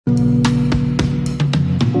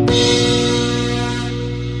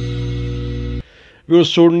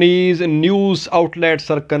Sudanese news outlets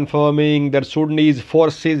are confirming that Sudanese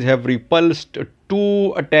forces have repulsed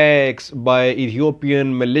two attacks by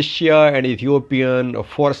Ethiopian militia and Ethiopian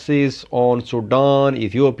forces on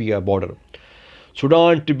Sudan-Ethiopia border.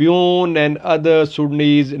 Sudan Tribune and other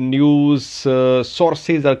Sudanese news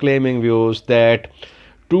sources are claiming that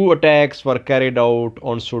two attacks were carried out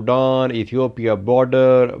on Sudan-Ethiopia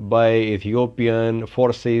border by Ethiopian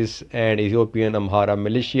forces and Ethiopian Amhara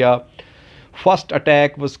militia. First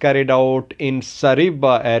attack was carried out in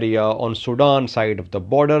Sariba area on Sudan side of the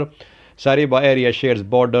border. Sariba area shares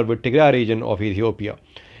border with Tigray region of Ethiopia.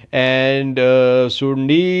 And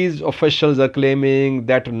Sudanese officials are claiming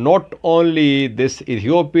that not only this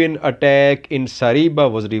Ethiopian attack in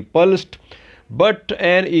Sariba was repulsed, but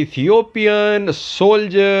an Ethiopian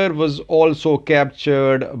soldier was also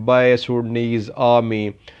captured by a Sudanese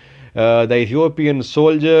army. The Ethiopian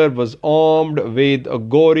soldier was armed with a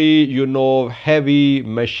Goryunov heavy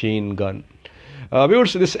machine gun.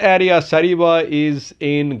 Viewers, this area, Sariba, is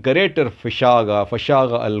in greater Fashaga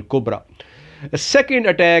al Kubra. A second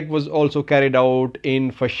attack was also carried out in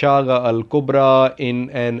Fashaga al Kubra in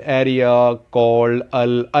an area called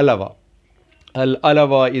Alwa.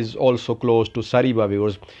 Alwa is also close to Sariba,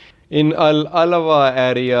 viewers. In Alwa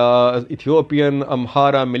area, Ethiopian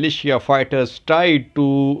Amhara militia fighters tried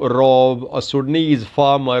to rob a Sudanese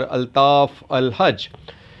farmer Altaf al-Hajj,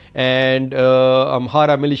 and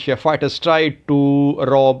Amhara militia fighters tried to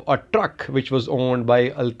rob a truck which was owned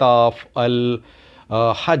by Altaf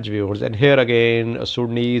al-Hajj, viewers. And here again,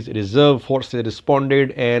 Sudanese reserve forces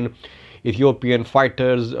responded and Ethiopian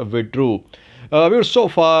fighters withdrew. So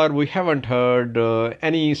far, we haven't heard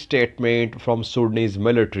any statement from Sudanese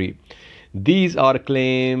military. These are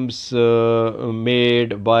claims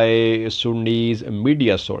made by Sudanese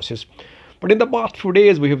media sources. But in the past few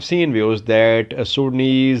days, we have seen, viewers, that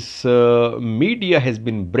Sudanese media has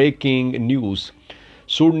been breaking news.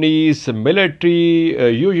 Sudanese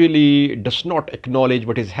military usually does not acknowledge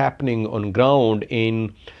what is happening on ground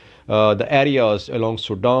in the areas along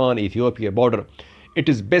Sudan-Ethiopia border. It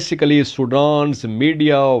is basically Sudan's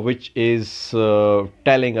media which is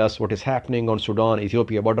telling us what is happening on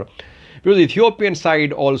Sudan-Ethiopia border. Because the Ethiopian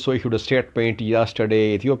side also issued a statement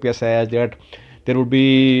yesterday. Ethiopia says that there will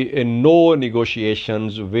be no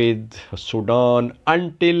negotiations with Sudan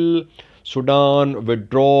until Sudan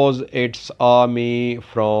withdraws its army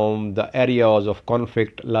from the areas of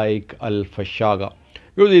conflict like Al-Fashaga.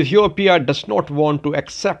 Because Ethiopia does not want to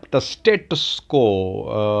accept the status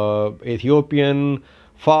quo. Ethiopian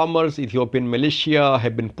farmers, Ethiopian militia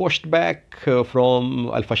have been pushed back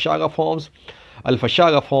from Al-Fashaga farms.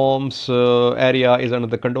 Al-Fashaga farms area is under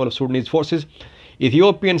the control of Sudanese forces.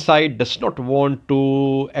 Ethiopian side does not want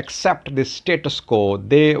to accept this status quo.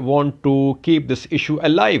 They want to keep this issue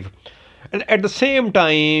alive. And at the same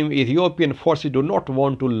time, Ethiopian forces do not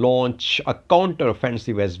want to launch a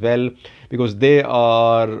counter-offensive as well, because they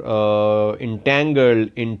are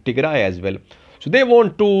entangled in Tigray as well. So they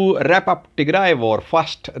want to wrap up Tigray war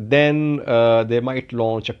first, then they might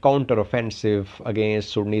launch a counter-offensive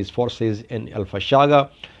against Sudanese forces in Al-Fashaga.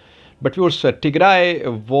 But of course, Tigray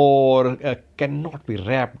war cannot be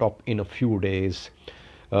wrapped up in a few days.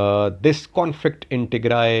 This conflict in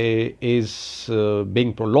Tigray is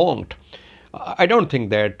being prolonged. I don't think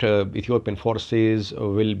that Ethiopian forces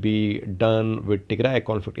will be done with Tigray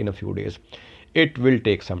conflict in a few days. It will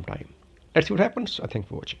take some time. Let's see what happens. Thanks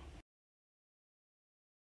for watching.